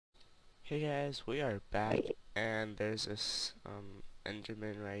Hey guys, we are back, and there's this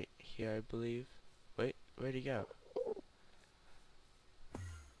Enderman right here, I believe. Wait, where'd he go?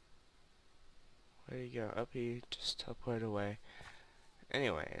 Where'd he go? Up, he just teleported away.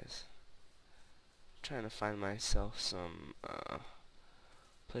 Anyways, trying to find myself some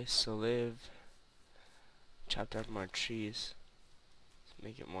place to live. Chop down more trees to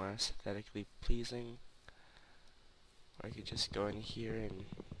make it more aesthetically pleasing. Or I could just go in here and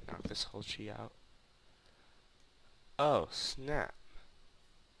knock this whole tree out. Oh snap!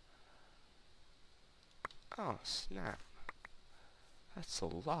 Oh snap! That's a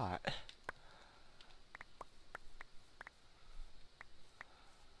lot.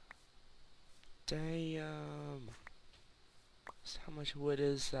 Damn. So how much wood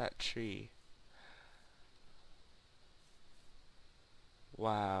is that tree?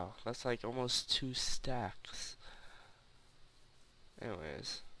 Wow, that's like almost 2 stacks.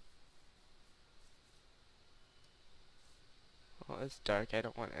 Anyways. Well, it's dark. I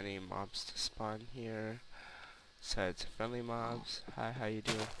don't want any mobs to spawn here. Besides friendly mobs. Hi, how you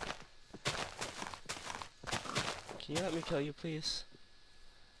doing? Can you let me kill you, please?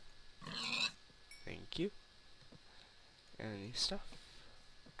 Thank you. Any stuff?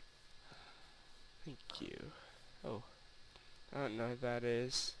 Thank you. Oh. I don't know what that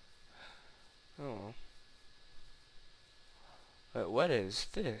is. Oh. But what is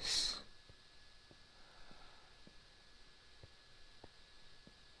this?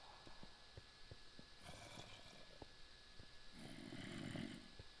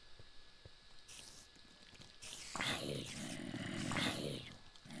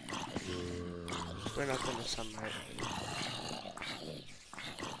 Burn up in the sunlight.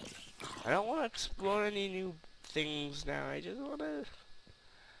 I don't want to explore any new things now. I just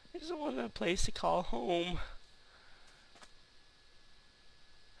want a place to call home.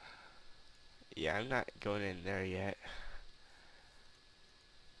 Yeah, I'm not going in there yet.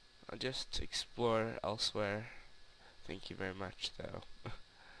 I'll just explore elsewhere. Thank you very much, though.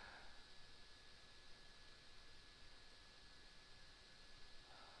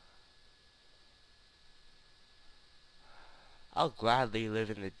 I'll gladly live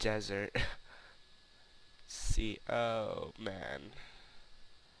in the desert. See, oh man.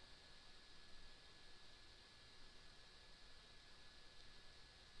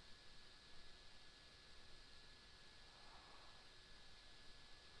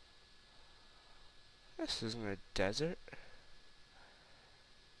 This isn't a desert.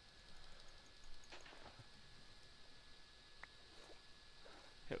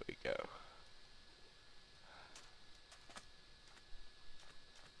 Here we go.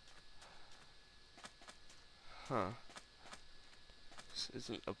 Huh. This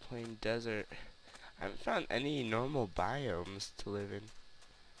isn't a plain desert. I haven't found any normal biomes to live in.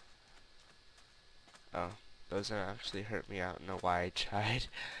 Oh, those don't actually hurt me. I don't know why I tried.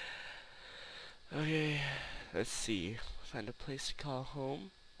 Okay, let's see. Find a place to call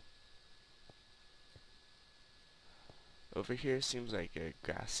home. Over here seems like a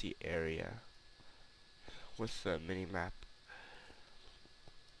grassy area with the mini-map.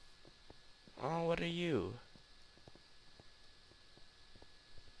 Oh, what are you?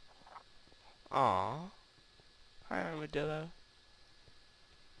 Aw. Hi, armadillo.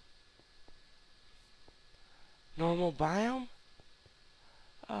 Normal biome?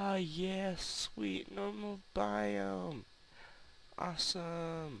 Ah, yeah, sweet normal biome.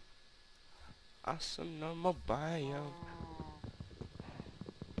 Awesome. Awesome normal biome.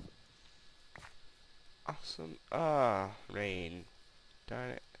 Awesome. Ah, rain. Darn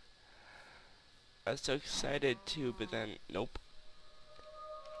it. I was so excited too, but then, nope.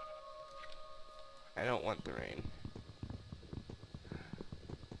 I don't want the rain.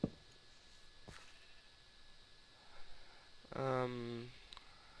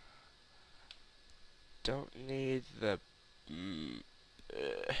 Don't need the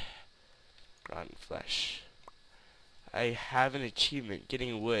rotten flesh. I have an achievement,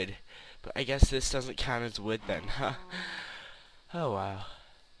 getting wood, but I guess this doesn't count as wood then, huh? Oh wow.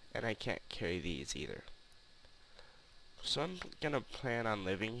 And I can't carry these either. So I'm gonna plan on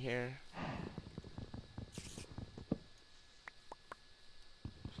living here.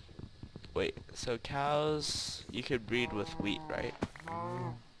 Wait, so cows, you could breed with wheat, right?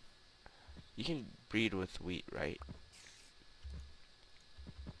 You can breed with wheat, right?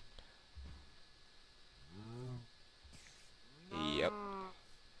 Yep.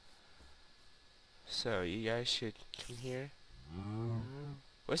 So you guys should come here.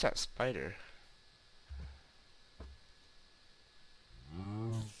 Where's that spider?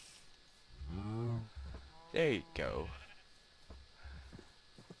 There you go.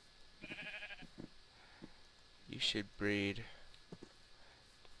 should breed.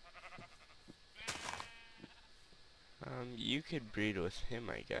 You could breed with him,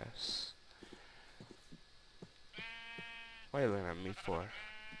 I guess. What are you looking at me for?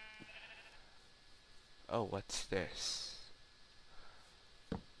 Oh, what's this?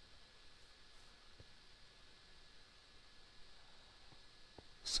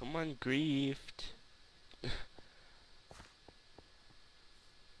 Someone griefed.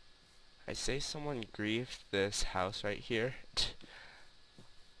 I say someone griefed this house right here.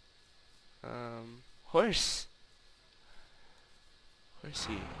 Horse!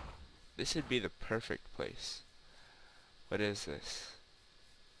 Horsey. This would be the perfect place. What is this?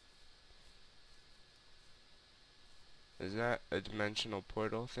 Is that a dimensional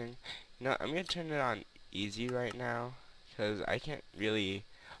portal thing? No, I'm gonna turn it on easy right now, because I can't really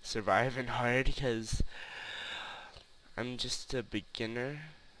survive in hard, because I'm just a beginner.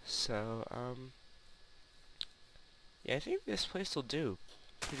 So, yeah, I think this place will do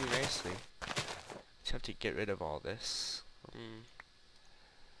pretty nicely. Just have to get rid of all this.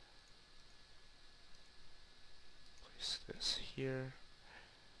 Place this here.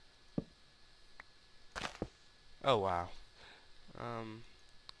 Oh, wow.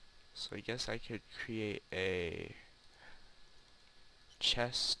 So I guess I could create a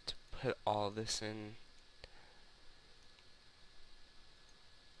chest to put all this in.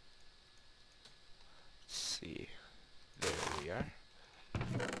 Let's see. There we are.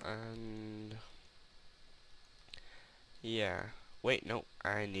 And yeah. Wait, no,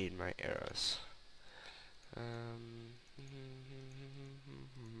 I need my arrows. I'm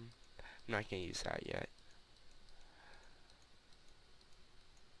not gonna use that yet.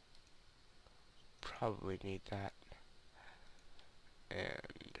 Probably need that.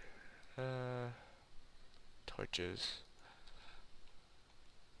 And torches.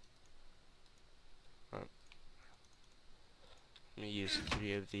 I'm gonna use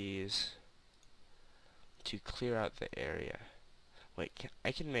 3 of these to clear out the area. Wait,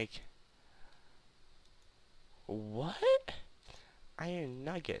 I can make what? Iron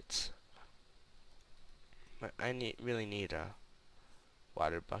nuggets. But I really need a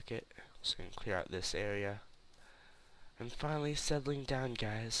water bucket so I can clear out this area. I'm finally settling down,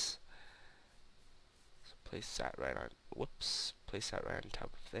 guys. So place that right on. Whoops. Place that right on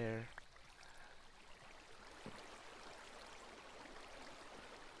top of there.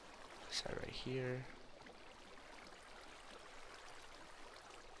 Place that right here.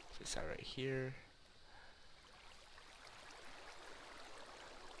 Place that right here.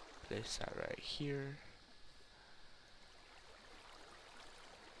 Place that right here.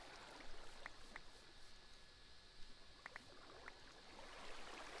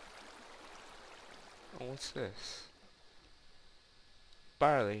 Oh, what's this?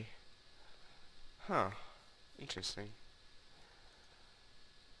 Barley. Huh. Interesting.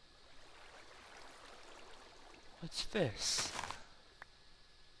 What's this?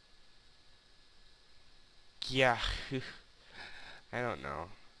 Yeah. I don't know.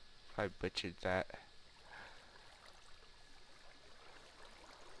 I butchered that.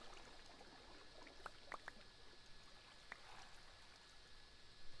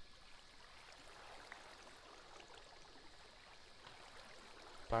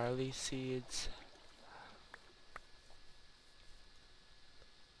 Barley seeds.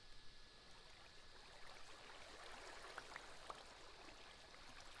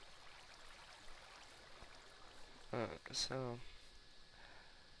 So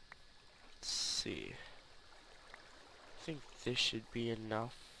let's see. I think this should be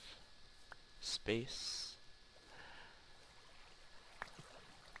enough space.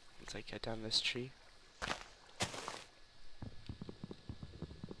 Once I cut down this tree.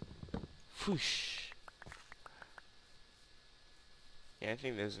 Whoosh. Yeah, I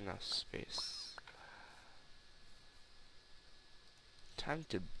think there's enough space. Time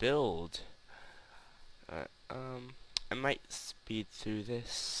to build. I might speed through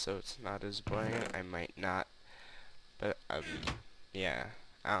this so it's not as boring. I might not. But, yeah.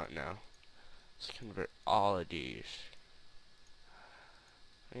 I don't know. Let's convert all of these.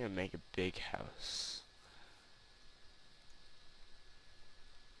 I'm gonna make a big house.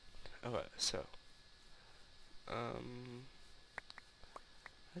 Okay, so.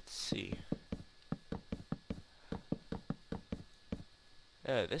 Let's see.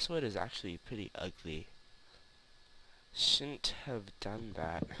 This wood is actually pretty ugly. Shouldn't have done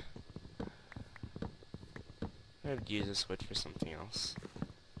that. I would use this wood for something else.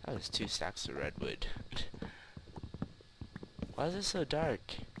 That was 2 stacks of redwood. Why is it so dark?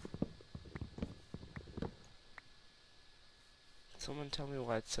 Someone tell me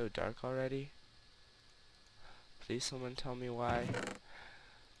why it's so dark already? Please someone tell me why.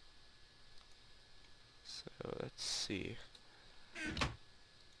 So let's see.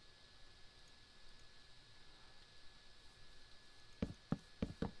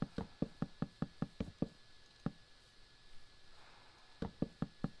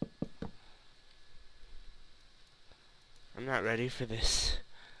 I'm not ready for this.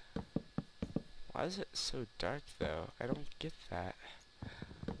 Why is it so dark though? I don't get that.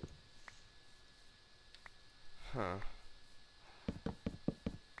 Huh.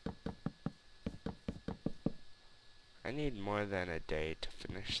 I need more than a day to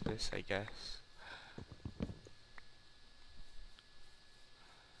finish this, I guess.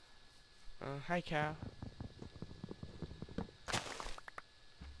 Hi cow.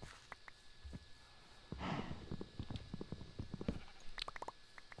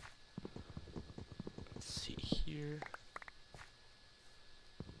 Let's see here.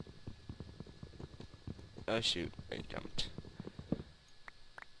 Oh shoot, I jumped.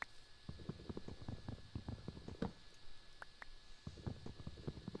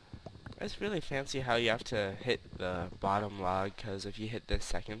 It's really fancy how you have to hit the bottom log, because if you hit the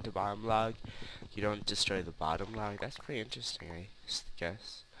second to bottom log, you don't destroy the bottom log. That's pretty interesting, I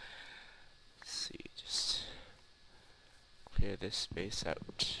guess. Let's see, just clear this space out.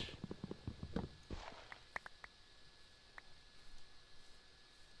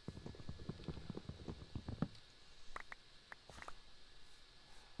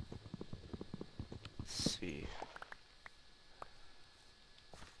 Let's see.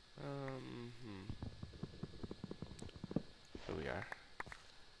 Here we are.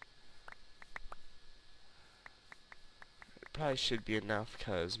 It probably should be enough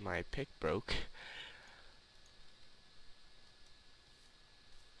because my pick broke.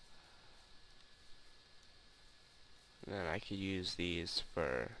 And then I could use these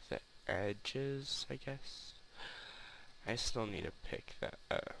for the edges, I guess. I still need to pick the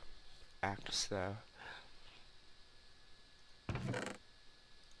axe though.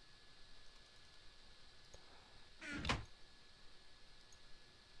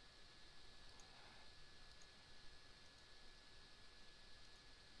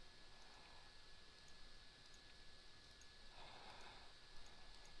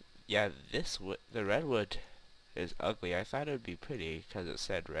 Yeah, the redwood is ugly. I thought it would be pretty because it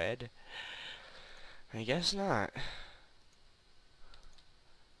said red. I guess not.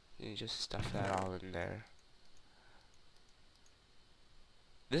 You just stuff that all in there.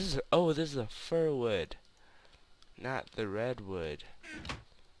 This is a fir wood, not the redwood.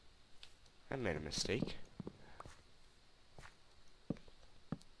 I made a mistake.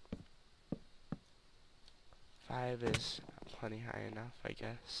 Five is plenty high enough, I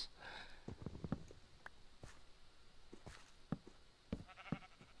guess.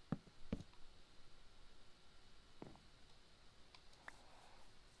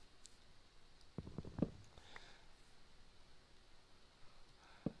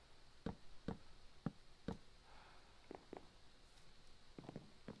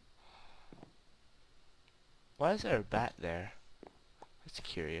 Why is there a bat there? That's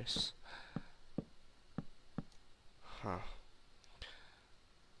curious. Huh.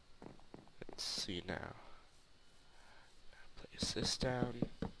 Let's see now. Place this down.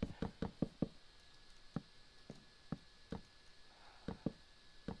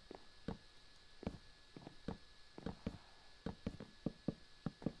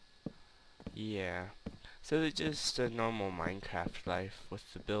 Yeah. So it's just a normal Minecraft life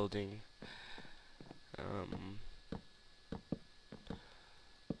with the building.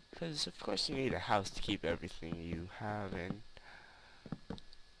 Because of course you need a house to keep everything you have in.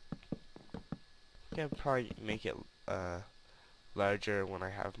 Yeah, probably make it larger when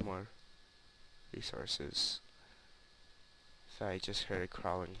I have more resources. So I just heard a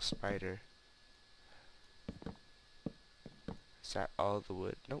crawling spider. Is that all the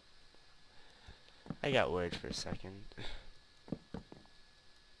wood? Nope. I got worried for a second.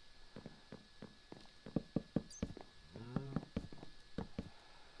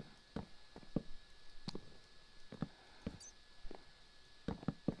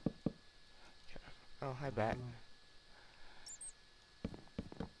 Oh, hi, bat.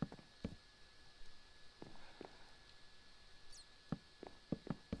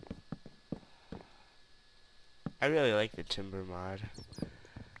 I really like the timber mod.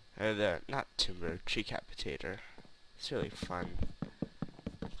 Or not timber, tree capitator. It's really fun.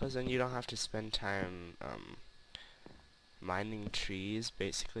 Because then you don't have to spend time, mining trees,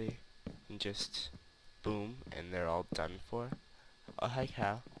 basically. And just, boom, and they're all done for. Oh, hi,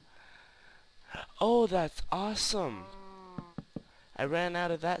 cow. Oh, that's awesome! I ran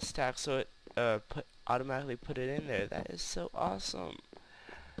out of that stack, so automatically put it in there. That is so awesome.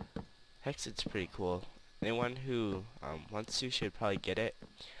 Hexxit's pretty cool. Anyone who wants to should probably get it.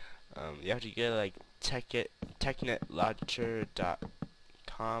 You have to get like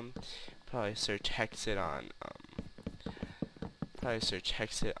technetlauncher.com. Probably search Hexxit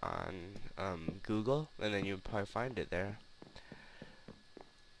on Google, and then you'll probably find it there.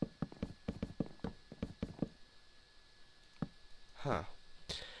 Huh.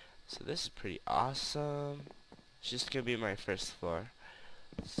 So this is pretty awesome. It's just gonna be my first floor.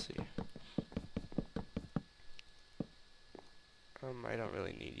 Let's see. I don't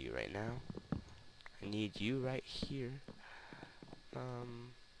really need you right now. I need you right here.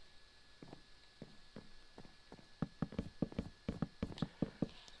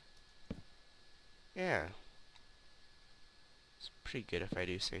 Yeah. It's pretty good if I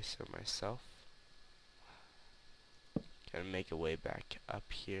do say so myself. Gotta make a way back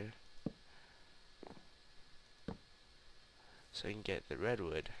up here so I can get the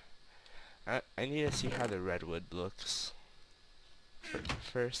redwood. I need to see how the redwood looks.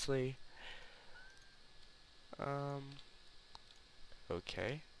 Firstly,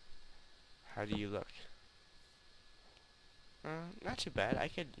 okay. How do you look? Not too bad. I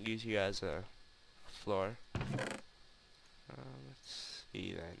could use you as a floor. Let's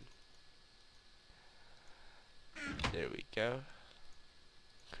see then. There we go.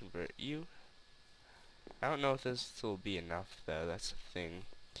 Convert you. I don't know if this will be enough though, that's the thing.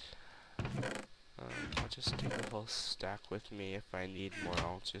 I'll just take a whole stack with me. If I need more,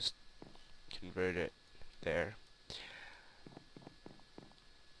 I'll just convert it there.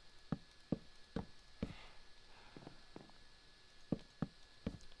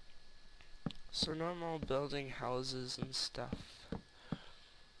 So normal building houses and stuff.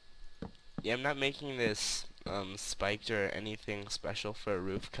 Yeah, I'm not making this spiked or anything special for a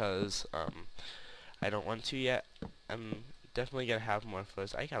roof because I don't want to yet. I'm definitely gonna have more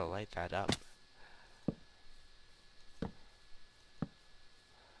floors. I gotta light that up.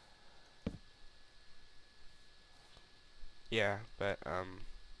 Yeah, but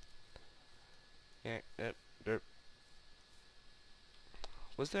yeah,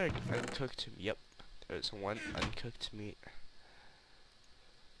 was there an uncooked? Yep, there's one uncooked meat.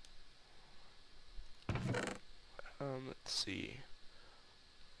 Let's see.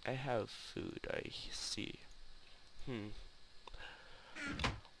 I have food. I see. Let's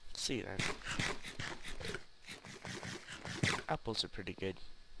see then. Apples are pretty good.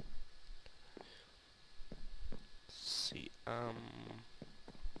 Let's see.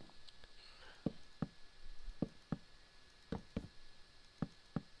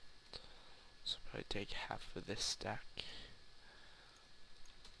 So probably take half of this stack.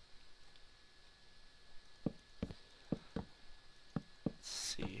 Let's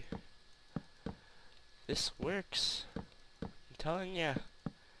see. This works. I'm telling ya,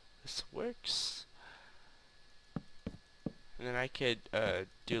 this works. And then I could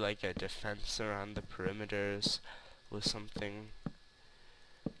do like a defense around the perimeters with something.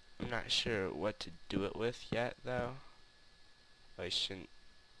 I'm not sure what to do it with yet though. I shouldn't,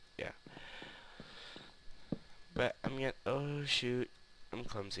 yeah. But I'm gonna, oh shoot, I'm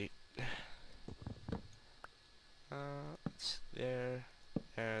clumsy. It's there,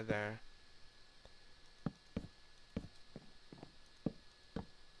 there.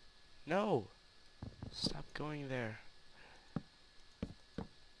 No! Stop going there.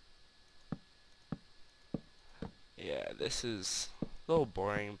 Yeah, this is a little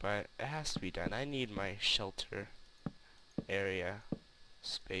boring, but it has to be done. I need my shelter area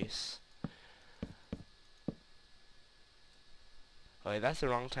space. Oh, that's the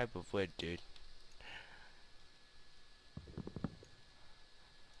wrong type of wood, dude.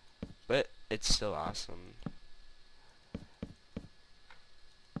 But it's still awesome.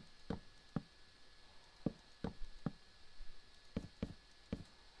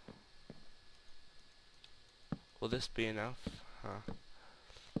 Will this be enough? Huh.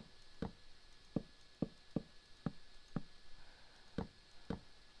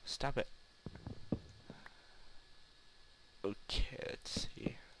 Stop it. Okay, let's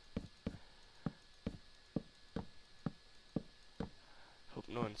see. Hope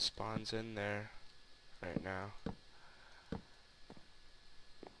no one spawns in there right now.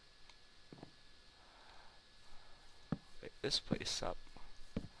 Wait this place up.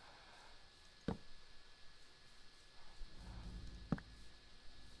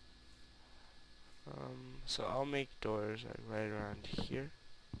 So I'll make doors like right around here.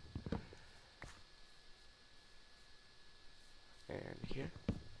 And here.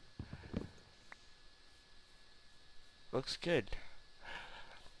 Looks good.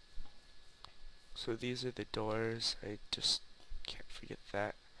 So these are the doors. I just can't forget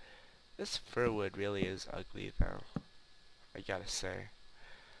that. This fir wood really is ugly though, I gotta say.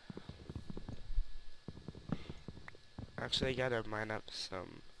 Actually, I gotta mine up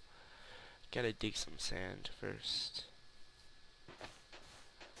some, gotta dig some sand first.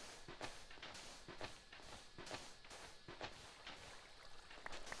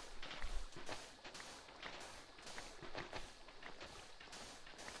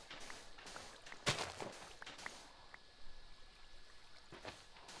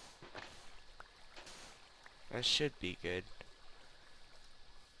 That should be good.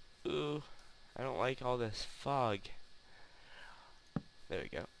 Ooh, I don't like all this fog. There we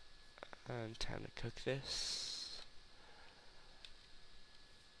go. And time to cook this.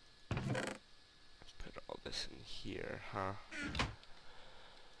 Put all this in here, huh?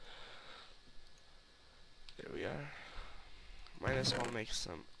 There we are. Might as well make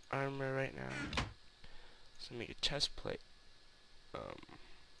some armor right now. So make a chest plate.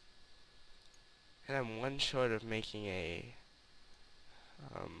 And I'm one short of making a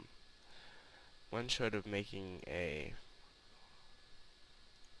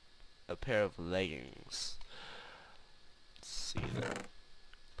a pair of leggings. Let's see that.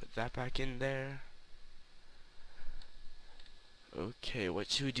 Put that back in there. Okay, what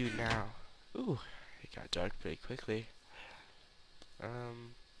should we do now? Ooh, it got dark pretty quickly.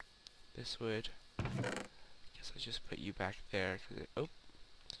 This would. Guess I'll just put you back there. Cause it, oh.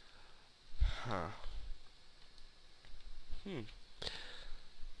 Huh.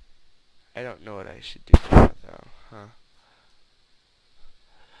 I don't know what I should do now, though. Huh.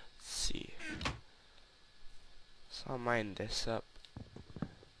 Let's see. So I'll mine this up.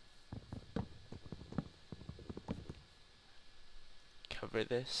 Cover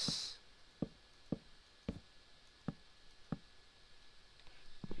this.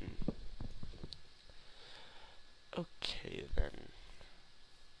 Okay then.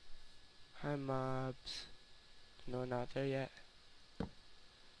 Hi mobs. No, not there yet.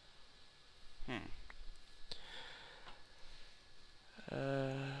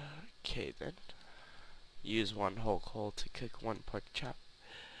 Okay then. Use one whole coal to cook one pork chop.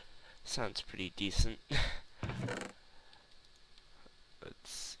 Sounds pretty decent.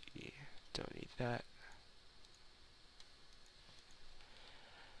 Let's see. Don't need that.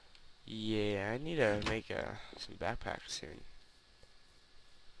 Yeah, I need to make some backpacks soon.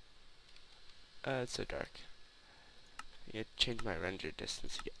 It's so dark. I need to change my render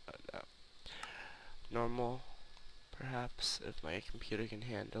distance to get normal, perhaps, if my computer can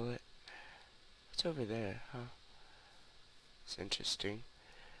handle it. What's over there, huh? It's interesting.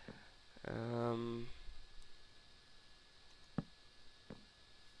 I'm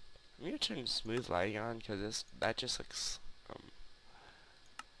gonna turn smooth lighting on because that just looks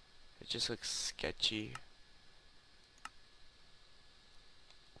it just looks sketchy.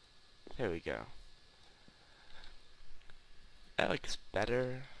 There we go. That looks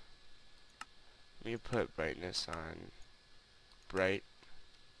better. Let me put brightness on bright.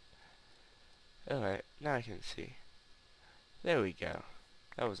 Alright, now I can see. There we go.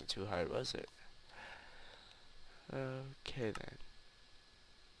 That wasn't too hard, was it? Okay then.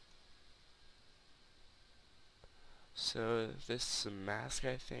 So this is a mask,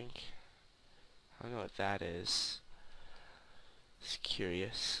 I think. I don't know what that is. It's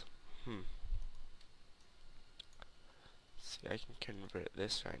curious. See, I can convert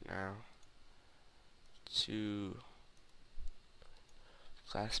this right now to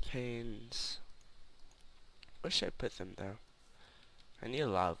glass panes. Where should I put them though? I need a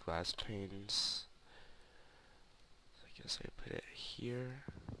lot of glass panes. So I guess I put it here.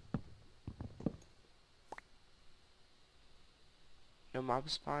 No mob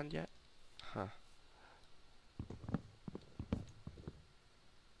spawned yet? Huh.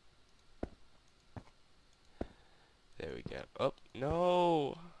 There we go. Oh,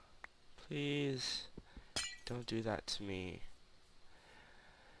 no! Please. Don't do that to me.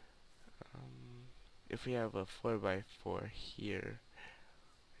 If we have a 4x4 here,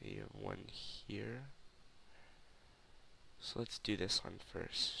 we have one here. So let's do this one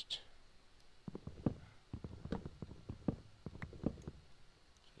first.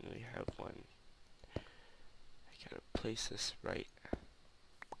 And we have one. I gotta place this right.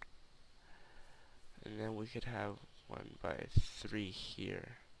 And then we could have 1x3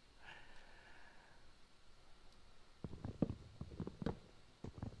 here.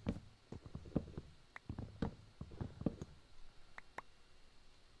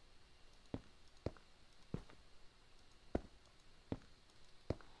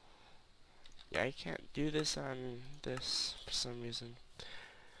 Yeah, I can't do this on this for some reason.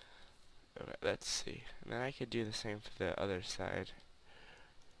 Okay. let's see. And then I could do the same for the other side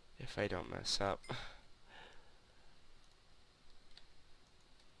if I don't mess up.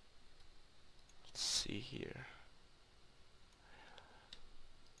 Let's see here.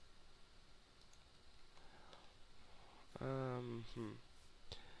 Let's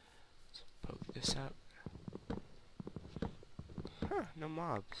poke this out. Huh, no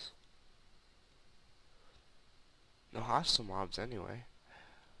mobs. No hostile mobs anyway.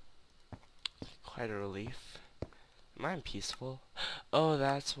 Quite a relief. Am I on peaceful? Oh,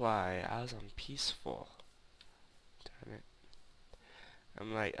 that's why. I was on peaceful. Darn it.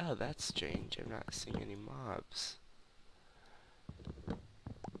 I'm like, oh, that's strange. I'm not seeing any mobs. Let's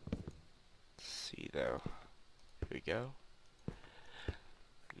see, though. Here we go.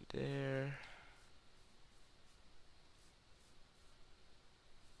 And there.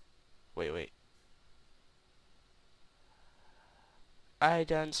 Wait. I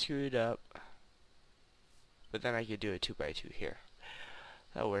done screwed up. But then I could do a 2x2 here.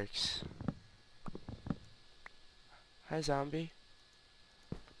 That works. Hi, zombie.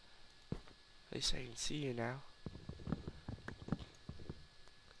 At least I can see you now.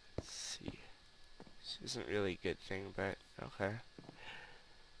 Let's see. This isn't really a good thing, but okay.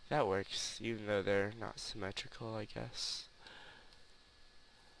 That works, even though they're not symmetrical, I guess.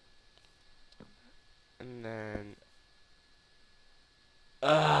 And then...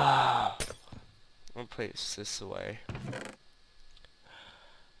 I'll place this away.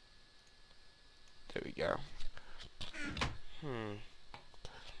 There we go.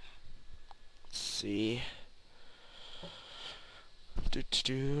 Let's see. What to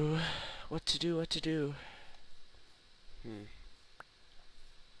do?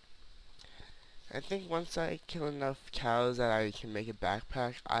 I think once I kill enough cows that I can make a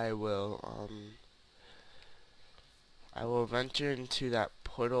backpack, I will venture into that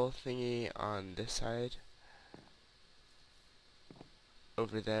portal thingy on this side.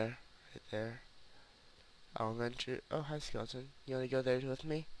 Over there. Right there. I'll venture... Oh, hi, skeleton. You wanna go there with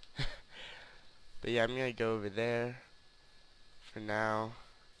me? But yeah, I'm gonna go over there. For now,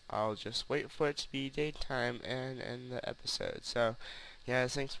 I'll just wait for it to be daytime and end the episode. So, yeah,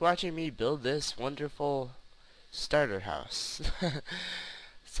 thanks for watching me build this wonderful starter house.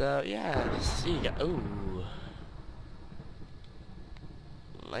 So, yeah, see ya. Ooh.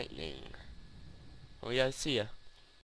 Lightning. Oh, yeah, see ya.